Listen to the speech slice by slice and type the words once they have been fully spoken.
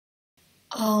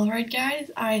Alright guys,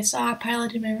 I saw a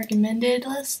pilot in my recommended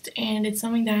list and it's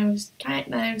something that I was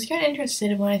kinda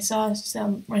interested in when I saw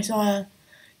a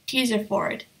teaser for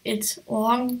it. It's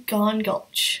Long Gone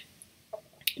Gulch.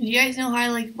 Do you guys know how I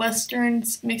like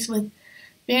westerns mixed with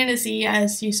fantasy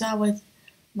as you saw with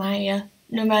my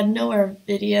Nomad Nowhere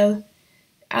video?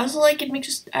 I also like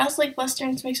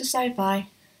westerns mixed with sci-fi.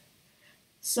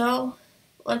 So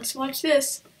let's watch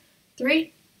this.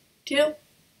 Three, two,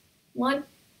 one,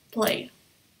 play.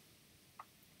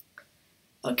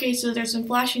 Okay, so there's some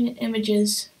flashing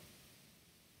images.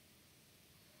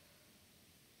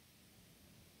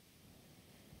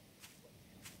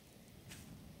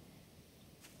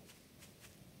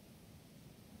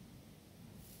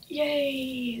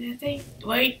 Yay! That thing.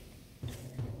 Wait,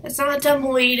 that's not a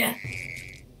tumbleweed.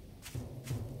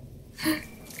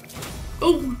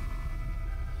 Ooh,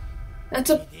 that's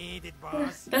a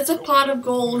that's a pot of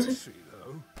gold.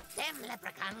 Them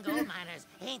leprechaun gold miners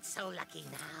ain't so lucky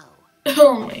now.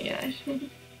 Oh my gosh.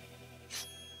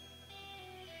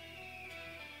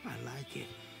 I like it.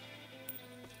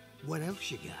 What else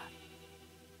you got?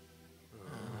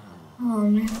 Oh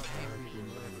man.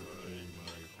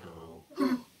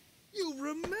 You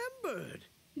remembered.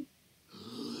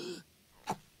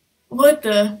 What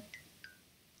the?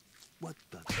 What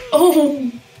the?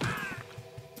 Oh.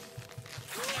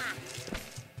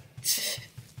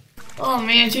 Oh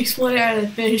man, she exploded out of the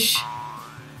fish.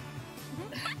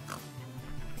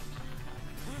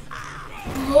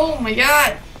 Oh my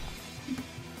god.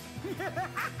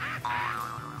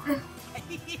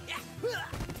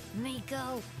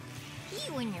 Miko,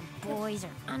 you and your boys are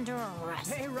under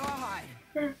arrest. Hey, Rawhide.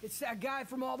 It's that guy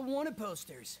from all the wanted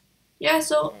posters. Yeah,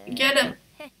 so get him.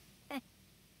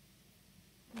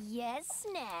 Yes,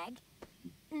 Snag.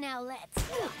 Now let's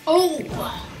go.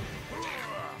 Oh.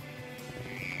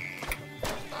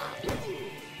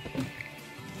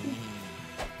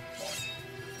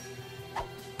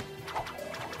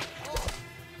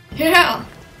 Yeah.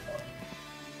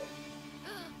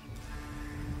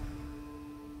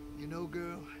 You know,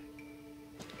 girl,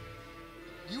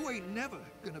 you ain't never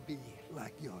gonna be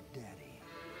like your daddy.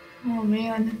 Oh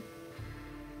man.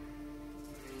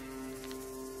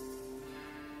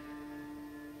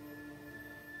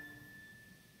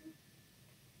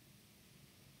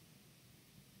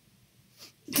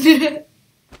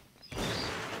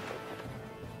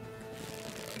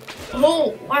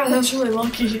 Oh, wow, that's really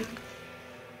lucky.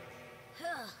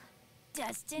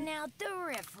 Dusting out the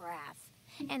riffraff.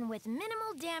 And with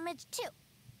minimal damage, too.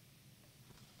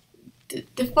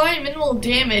 Define minimal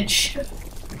damage.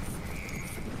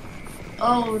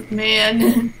 Oh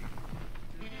man.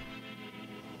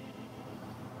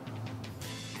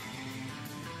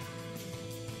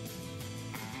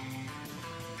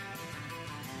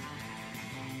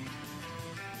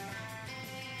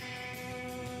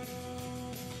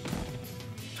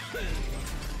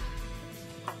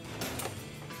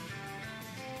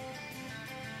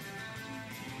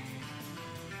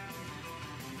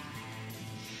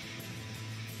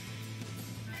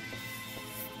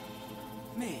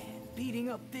 Man, beating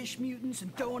up fish mutants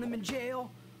and throwing them in jail.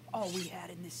 All we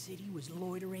had in this city was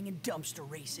loitering and dumpster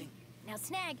racing. Now,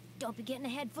 Snag, don't be getting a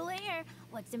head full of air.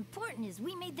 What's important is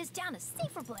we made this town a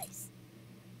safer place.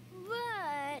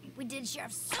 But we did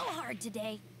Sheriff so hard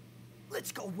today.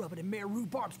 Let's go rub it in Mayor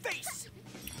Rhubarb's face.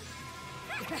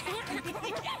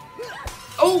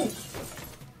 Oh!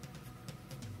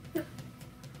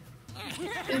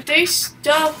 Did they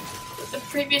stop the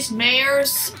previous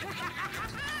mayors?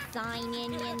 Sign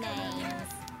in your names.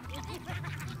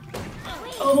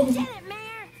 We Oh. did it,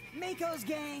 Mayor! Mako's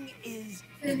gang is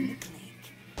in the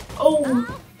clink. Oh!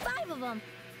 All 5 of them.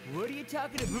 What are you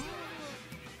talking about?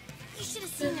 You should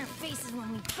have seen their faces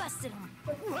when we busted them.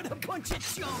 What a bunch of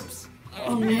chumps.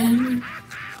 Oh man.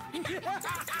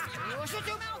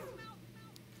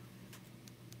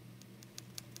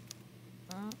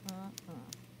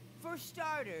 For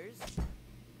starters,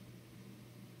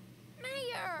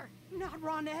 Mayor! not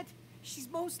Ronette. She's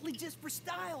mostly just for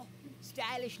style.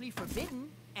 Stylishly forbidden,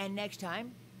 and next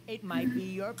time, it might be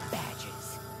your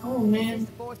badges. Oh This man. is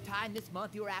the 4th time this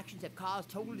month your actions have caused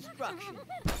total destruction.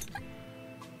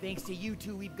 Thanks to you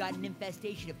two, we've got an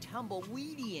infestation of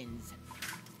tumbleweedians.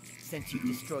 Since you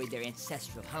destroyed their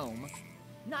ancestral home.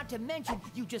 Not to mention,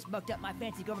 you just mucked up my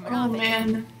fancy government Oh office.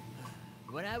 man.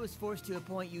 When I was forced to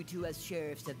appoint you two as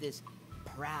sheriffs of this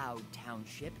proud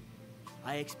township,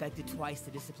 I expected twice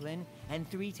the discipline and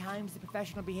 3 times the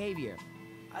professional behavior.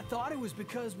 I thought it was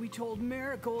because we told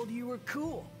Marigold you were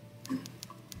cool.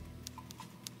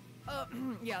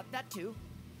 Yeah, that too.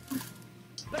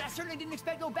 But I certainly didn't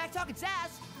expect no back-talking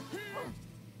sass.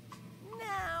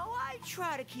 Now, I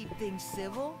try to keep things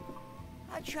civil.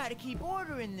 I try to keep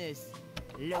order in this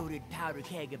loaded powder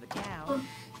keg of a town.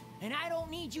 And I don't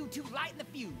need you to lighten the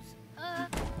fuse.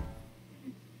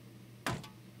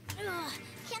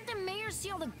 Can't the mayor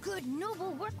see all the good,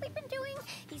 noble work we've been doing?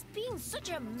 He's being such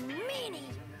a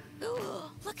meanie.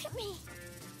 Ugh, look at me,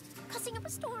 cussing up a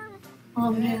storm.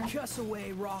 Oh man. Cuss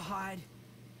away, Rawhide.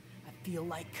 I feel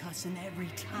like cussing every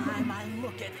time I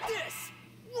look at this.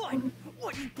 What?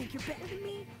 What, you think you're better than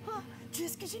me? Huh?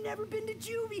 Just because you never been to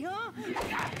juvie, huh?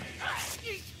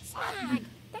 Snag,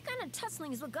 that kind of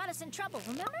tussling is what got us in trouble,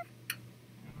 remember?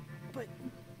 But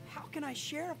how can I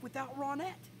sheriff without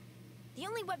Ronette? The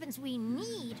only weapons we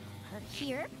need are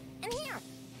here and here,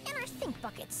 and our think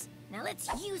buckets. Now let's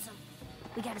use them.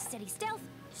 We got a steady stealth,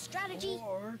 strategy.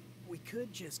 Or we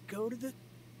could just go to the...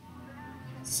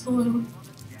 Saloon.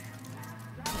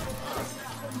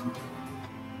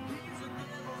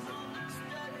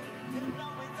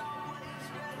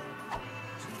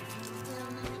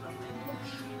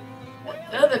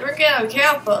 Oh, they're drinking out of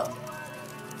Kappa.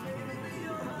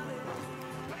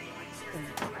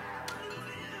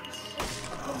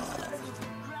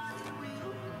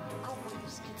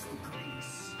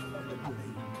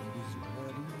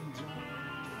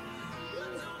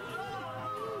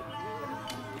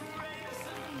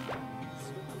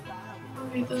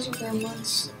 Wait, those are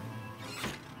gremlins.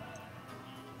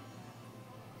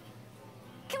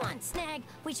 Come on, Snag.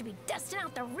 We should be dusting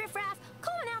out the riffraff,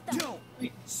 combing out the... Don't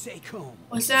say comb.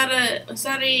 Was that a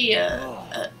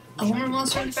hormone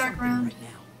monster in the background? Right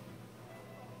now.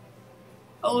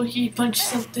 Oh, he punched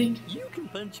something. You can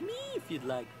punch me if you'd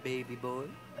like, baby boy.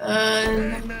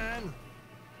 Hey, man.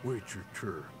 Wait your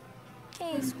turn.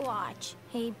 Hey, Squatch.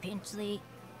 Hey, Pinchley.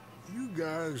 You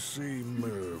guys seem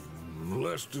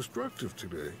less destructive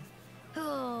today.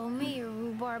 Oh, me or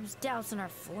Rhubarb's dousing our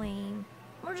flame.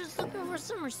 We're just looking for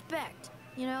some respect,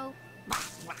 you know?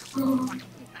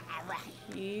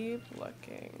 Keep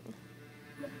looking.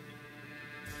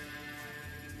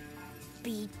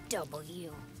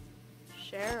 BW.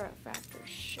 Sheriff after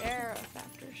sheriff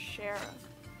after sheriff.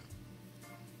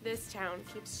 This town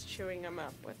keeps chewing them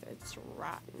up with its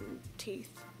rotten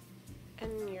teeth.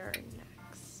 And you're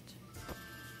next.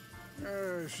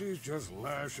 She's just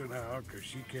lashing out because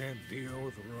she can't deal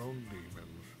with her own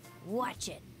demons. Watch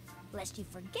it, lest you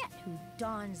forget who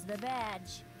dons the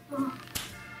badge.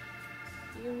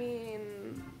 You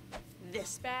mean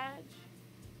this badge?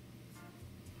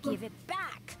 Give it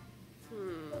back.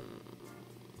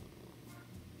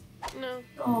 No.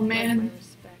 Oh With man. my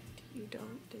respect, you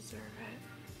don't deserve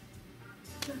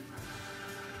it.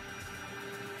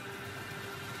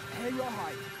 Hey,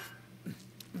 Rawhide.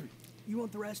 You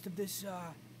want the rest of this,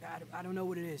 I don't know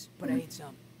what it is, but I ate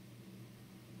some.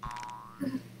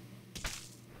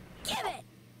 Give it!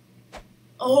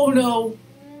 Oh no.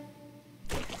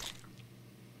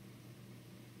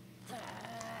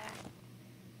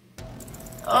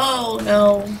 Oh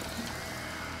no.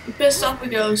 You pissed off a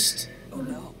ghost. Oh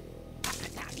no.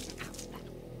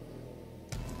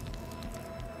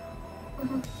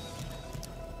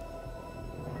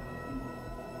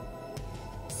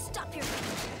 Stop your...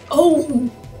 Oh.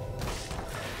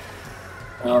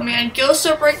 Oh man, ghosts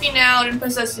are breaking out and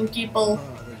possessing people.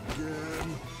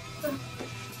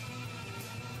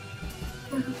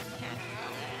 Not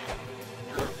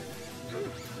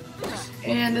again.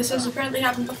 And this has apparently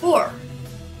happened before.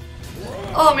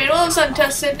 Oh man, well it was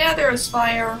untested, now there is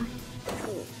fire.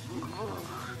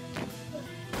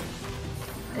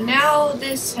 And now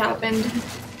this happened.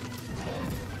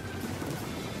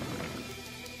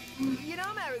 You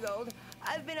know, Marigold,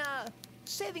 I've been,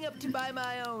 saving up to buy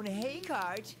my own hay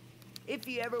cart. If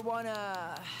you ever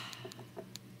wanna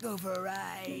go for a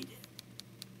ride.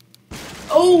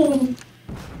 Oh!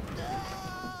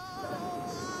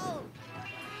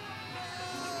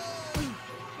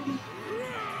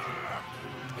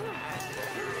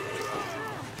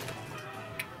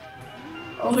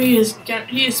 Oh, he is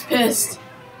pissed.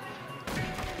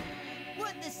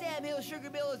 What in the Sam Hill Sugar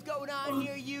Bill is going on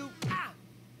here, you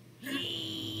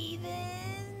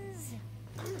heathens?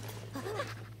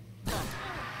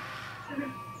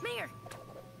 Mayor!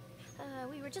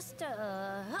 We were just,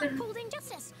 upholding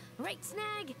justice. Right,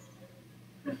 Snag?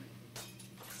 You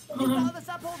call this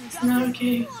upholding justice? not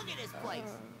okay. Look at this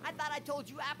place. I thought I told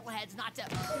you appleheads not to.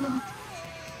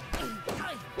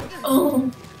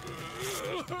 Oh.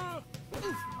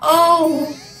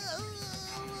 Oh!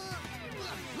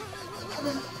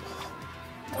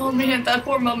 Oh man, that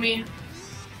poor mummy.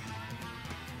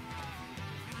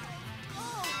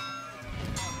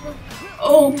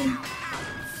 Oh!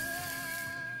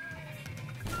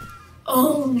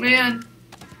 Oh man.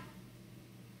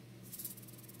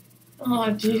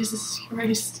 Oh, Jesus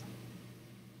Christ.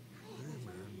 Hey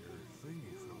man, your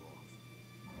thingy fell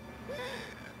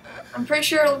off. I'm pretty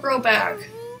sure it'll grow back.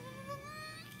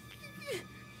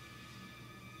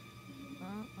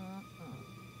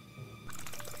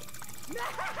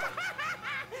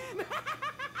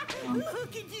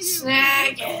 Look at you!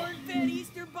 Snag it. Corn-fed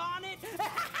Easter bonnet!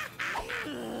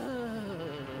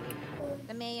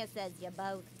 The mayor says you're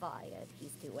both fired.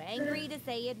 He's too angry to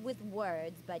say it with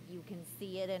words, but you can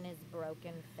see it in his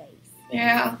broken face.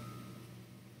 Yeah.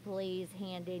 Please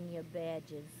hand in your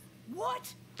badges.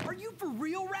 What? Are you for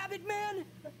real, Rabbit Man?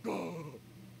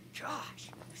 Gosh,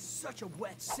 you're such a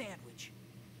wet sandwich.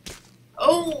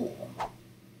 Oh.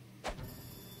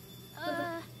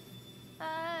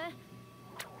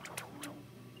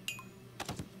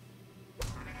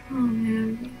 Oh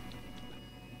man.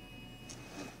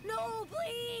 No,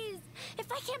 please! If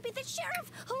I can't be the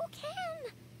sheriff, who can?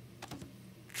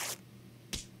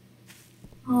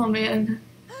 Oh man.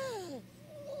 Oh,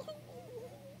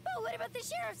 what about the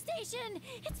sheriff's station?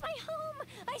 It's my home.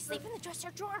 I sleep in the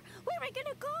dresser drawer. Where am I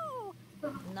gonna go?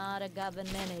 Not a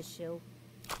government issue.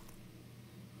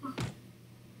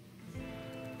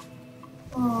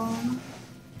 Oh.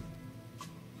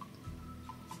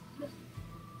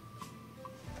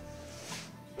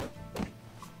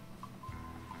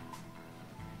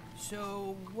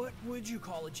 So, what would you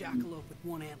call a jackalope with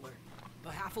one antler? A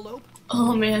half-alope?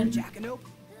 Oh A man. jackanope?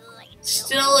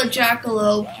 Still a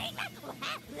jackalope.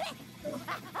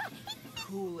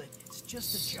 Cool it. It's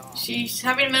just a job. She's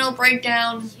having a mental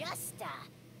breakdown. Just,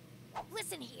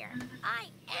 listen here. I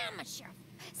am a sheriff.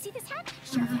 See this hat?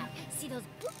 Sheriff hat. See those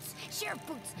boots? Sheriff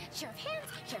boots. Sheriff hands.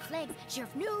 Sheriff legs.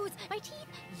 Sheriff nose. My teeth.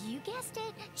 You guessed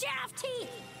it. Sheriff teeth.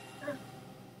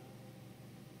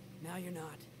 Now you're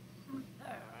not.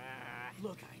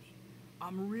 Look, Heidi,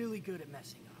 I'm really good at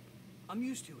messing up. I'm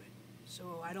used to it,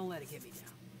 so I don't let it get me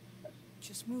down.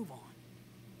 Just move on.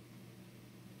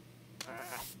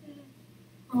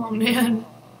 Oh man.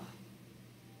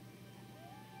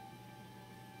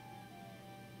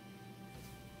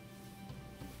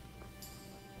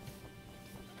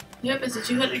 Yep, it's a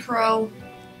two-headed crow.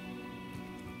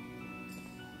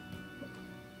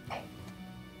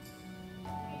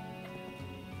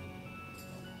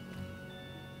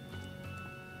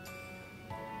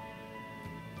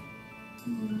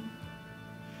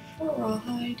 Poor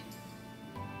Rawhide.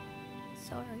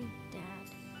 Sorry, Dad.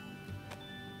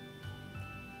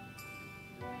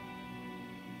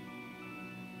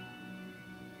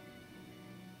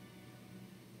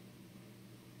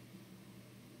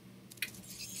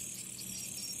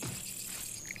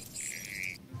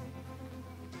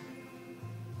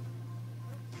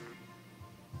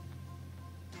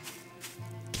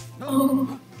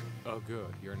 Oh. Oh,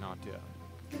 good. You're not dead.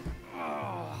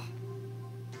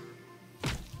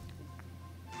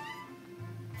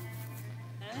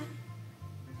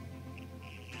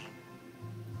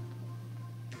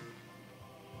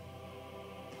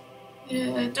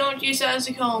 Yeah, don't use that as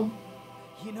a comb.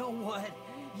 You know what?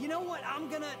 You know what? I'm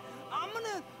gonna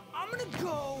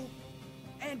go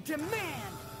and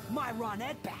demand my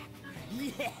Ronette back.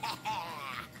 Yeah.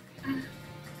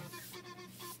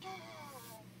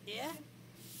 Yeah.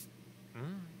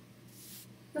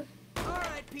 All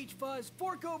right, Peach Fuzz,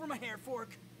 fork over my hair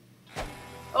fork.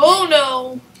 Oh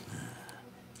no!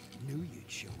 Knew you'd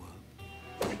show up.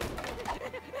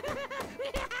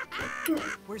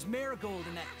 Where's Marigold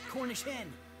and that Cornish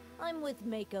hen? I'm with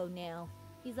Mako now.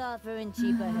 He's offering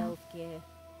cheaper healthcare.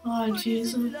 Oh But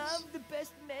Jesus. isn't love the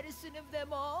best medicine of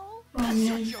them all? Oh Shut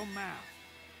man. your mouth.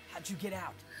 How'd you get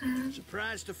out?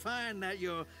 Surprised to find that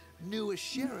your newest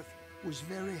sheriff was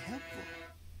very helpful.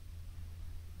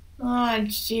 Oh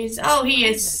jeez. Oh, he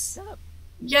is.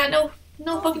 Yeah,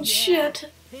 no fucking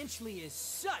shit. Pinchley is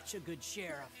such a good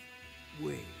sheriff.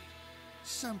 Wait,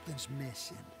 something's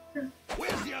missing.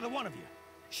 Where's the other one of you?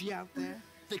 She out there,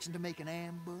 fixing to make an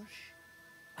ambush?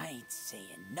 I ain't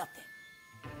saying nothing.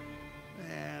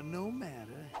 No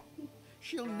matter.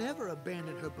 She'll never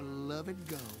abandon her beloved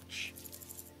Gulch.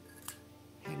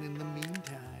 And in the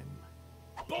meantime...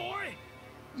 Boy!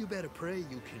 You better pray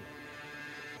you can...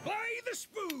 buy the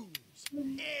spoons!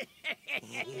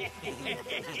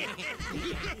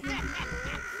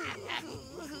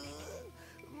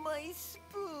 My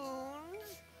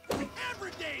spoons?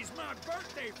 Every day's my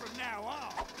birthday from now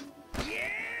on! Yeah!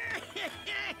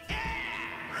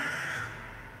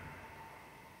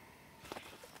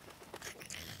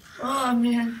 Oh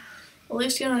man. At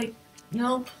least you're like,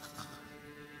 nope.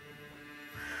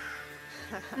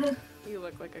 You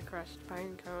look like a crushed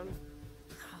pine cone.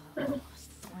 Oh,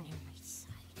 thorn in my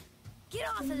side. Get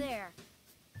off of there!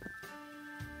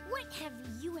 What? have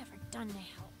you ever done to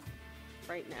help?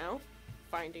 Right now,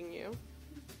 finding you.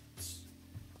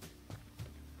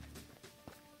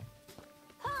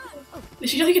 Is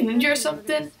she like a ninja or Have you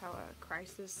something? noticed how a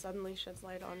crisis suddenly sheds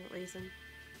light on reason?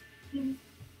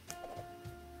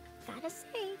 Gotta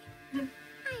say, I'd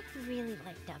really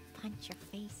like to punch your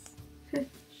face.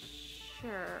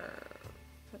 Sure.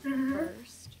 But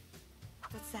first,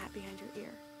 what's that behind your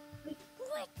ear?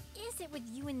 What is it with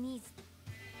you and these?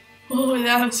 Oh,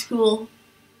 that was cool.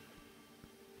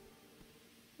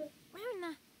 Where in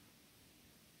the?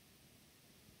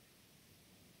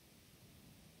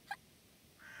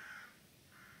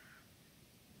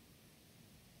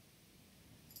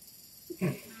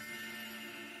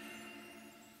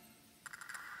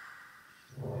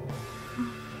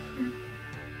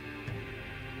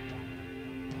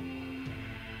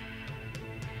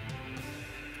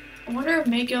 I wonder if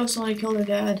Mako only killed her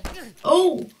dad.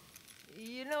 Oh!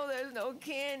 You know there's no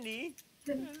candy.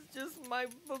 It's just my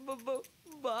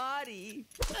body.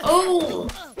 Oh!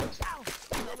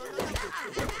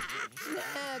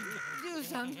 Do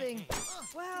something.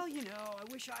 Well, you know, I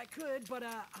wish I could, but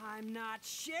I'm not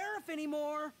sheriff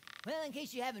anymore. Well, in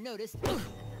case you haven't noticed,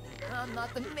 I'm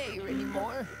not the mayor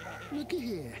anymore. Looky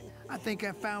here. I think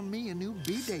I found me a new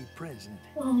B-Day present.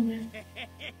 Oh man.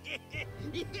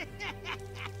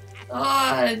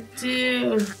 Ah,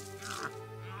 dude.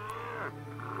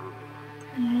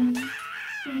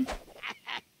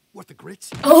 What the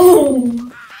grits?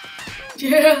 Oh!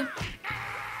 Yeah.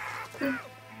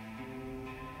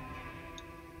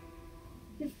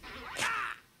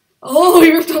 Oh,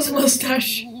 he ripped off his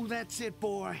mustache. Ooh, that's it,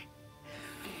 boy.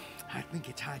 I think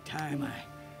it's high time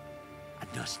I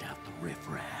dust out the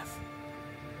riffraff.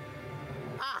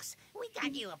 Boss, we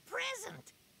got you a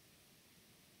present.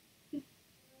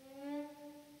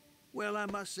 Well, I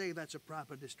must say that's a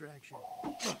proper distraction.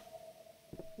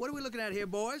 What are we looking at here,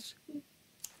 boys?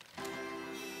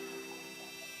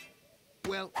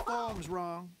 Well, form's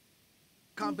wrong.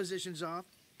 Composition's off.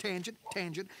 Tangent.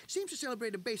 Seems to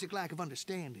celebrate a basic lack of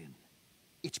understanding.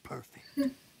 It's perfect.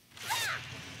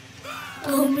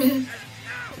 Oh man.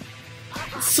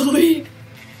 Sweet.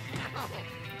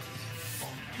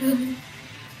 Man,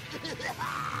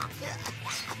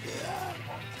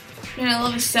 I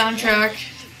love his soundtrack.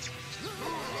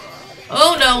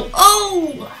 Oh no!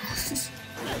 Oh!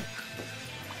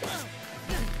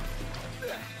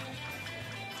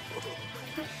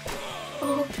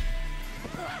 Oh.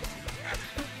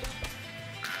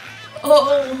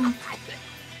 Oh.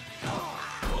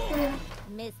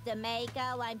 Mr.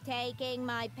 Mako, I'm taking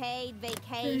my paid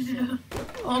vacation.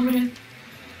 Oh man.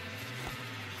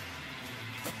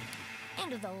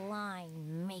 End of the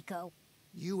line, Mako.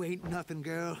 You ain't nothing,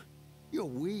 girl. You're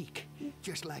weak,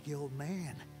 just like your old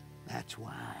man. That's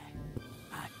why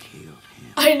I killed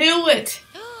him. I knew it!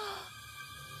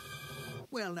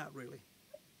 Well, not really.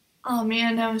 Oh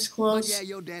man, that was But close. yeah,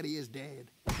 your daddy is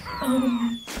dead. Oh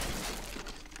man.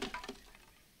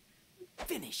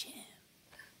 Finish him.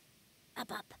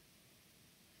 Up.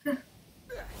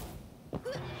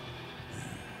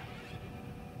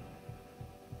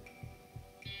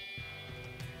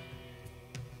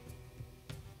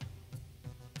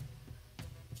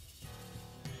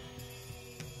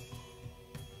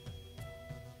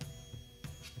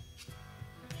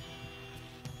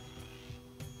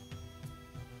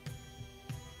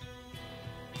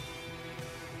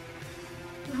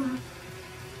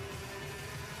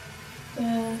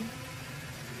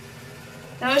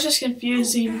 That was just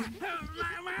confusing.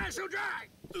 My eyes so dry.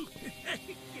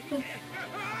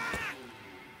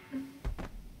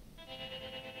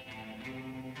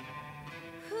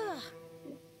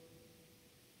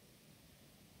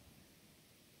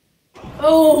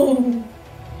 Oh!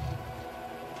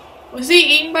 Was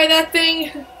he eaten by that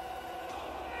thing?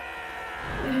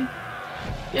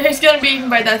 Yeah, he's gonna be eaten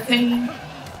by that thing.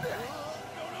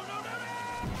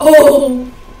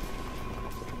 Oh!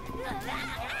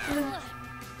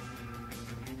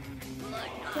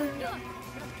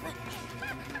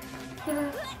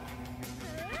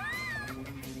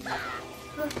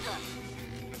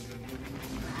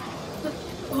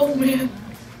 Oh man.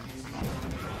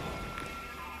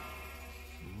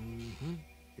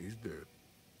 He's dead.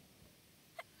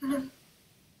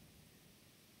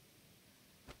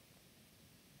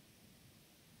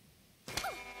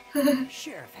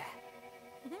 Sheriff hat.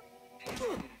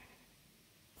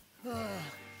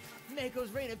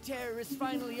 Mako's reign of terror is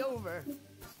finally over.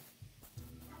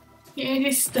 Yeah,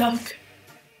 he's stuck.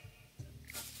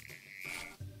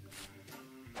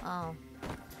 Oh.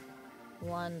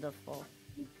 Wonderful.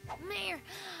 Mayor,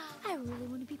 I really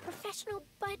want to be professional,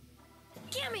 but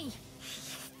gimme!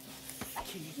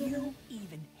 Can you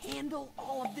even handle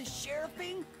all of this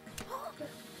sheriffing?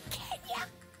 Can ya?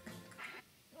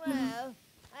 Well,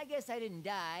 I guess I didn't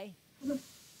die.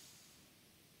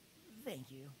 Thank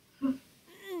you.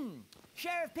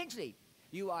 Sheriff Pinchley,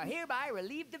 you are hereby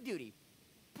relieved of duty.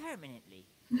 Permanently.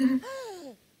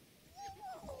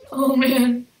 Oh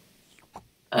man.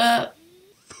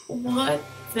 What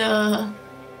the?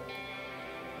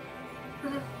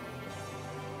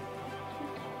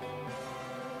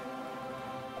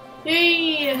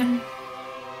 Hey!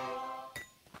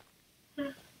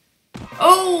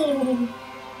 Oh!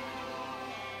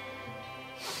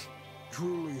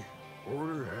 Truly,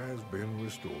 order has been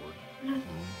restored.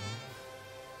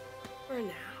 For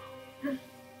now.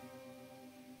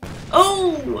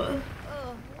 Oh!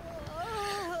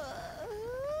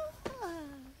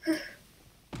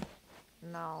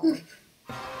 No.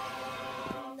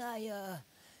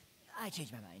 I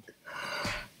changed my mind.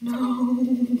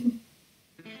 No.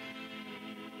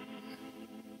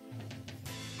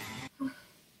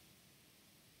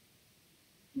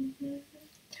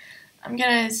 I'm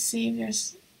gonna see if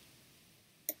there's...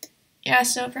 Yeah,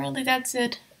 so apparently that's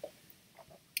it.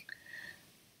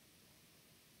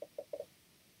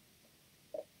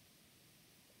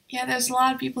 Yeah, there's a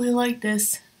lot of people who like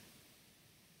this.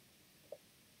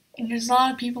 And there's a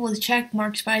lot of people with check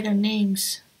marks by their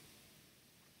names.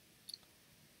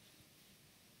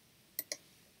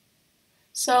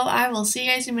 So I will see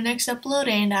you guys in my next upload,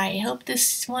 and I hope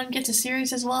this one gets a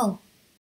series as well.